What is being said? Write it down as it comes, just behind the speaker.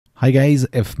Hi guys,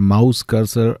 if mouse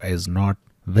cursor is not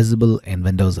visible in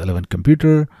Windows 11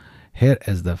 computer, here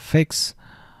is the fix.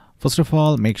 First of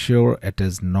all, make sure it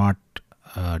is not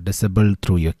disabled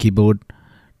through your keyboard.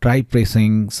 Try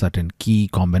pressing certain key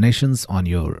combinations on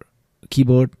your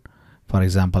keyboard, for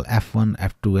example F1,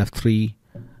 F2, F3.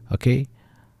 Okay,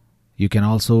 you can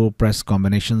also press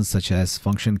combinations such as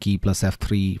function key plus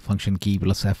F3, function key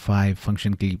plus F5,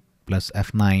 function key plus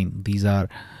F9. These are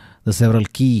the several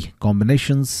key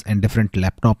combinations and different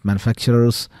laptop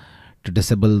manufacturers to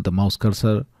disable the mouse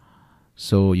cursor.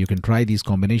 So you can try these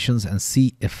combinations and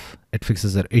see if it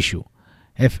fixes your issue.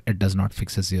 If it does not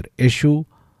fixes your issue,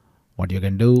 what you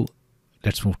can do,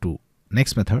 let's move to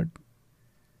next method.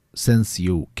 Since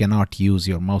you cannot use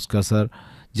your mouse cursor,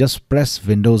 just press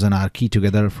Windows and R key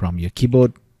together from your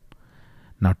keyboard.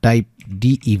 Now type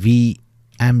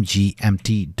devmgmt.msc,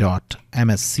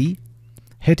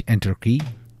 hit enter key.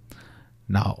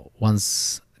 Now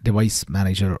once device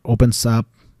manager opens up,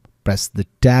 press the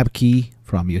tab key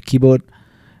from your keyboard.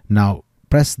 Now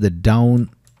press the down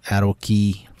arrow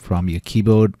key from your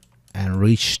keyboard and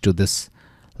reach to this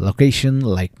location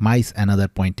like mice and other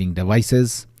pointing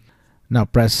devices. Now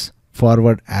press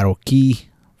forward arrow key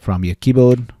from your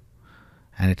keyboard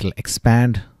and it will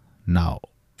expand. Now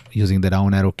using the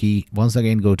down arrow key, once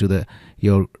again go to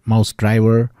your mouse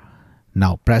driver.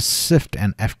 Now press Shift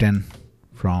and F10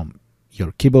 from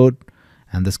your keyboard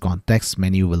and this context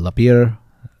menu will appear.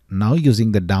 Now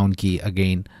using the down key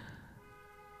again,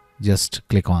 just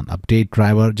click on update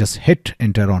driver, just hit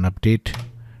enter on update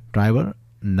driver.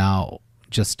 Now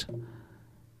just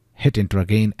hit enter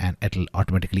again and it will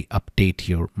automatically update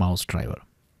your mouse driver.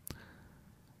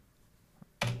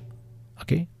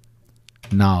 Okay,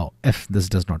 now if this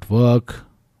does not work,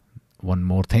 one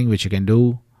more thing which you can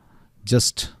do,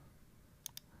 just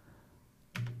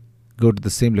go to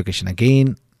the same location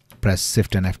again, press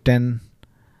Shift and F10.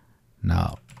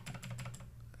 Now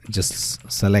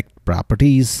just select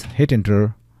properties, hit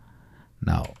enter.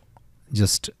 Now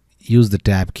just use the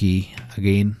tab key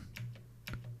again.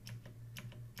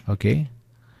 Okay,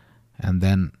 and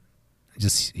then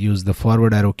just use the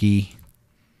forward arrow key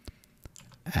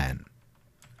and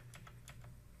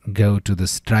go to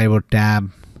this driver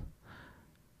tab.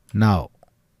 Now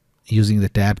using the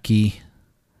tab key,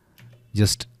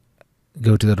 just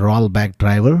go to the rollback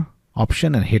driver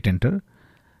option and hit enter.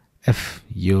 If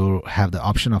you have the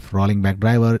option of rolling back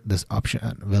driver, this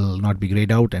option will not be grayed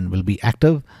out and will be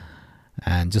active,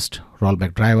 and just roll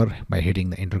back driver by hitting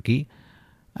the enter key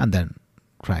and then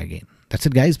try again. That's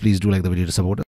it guys. Please do like the video to support us.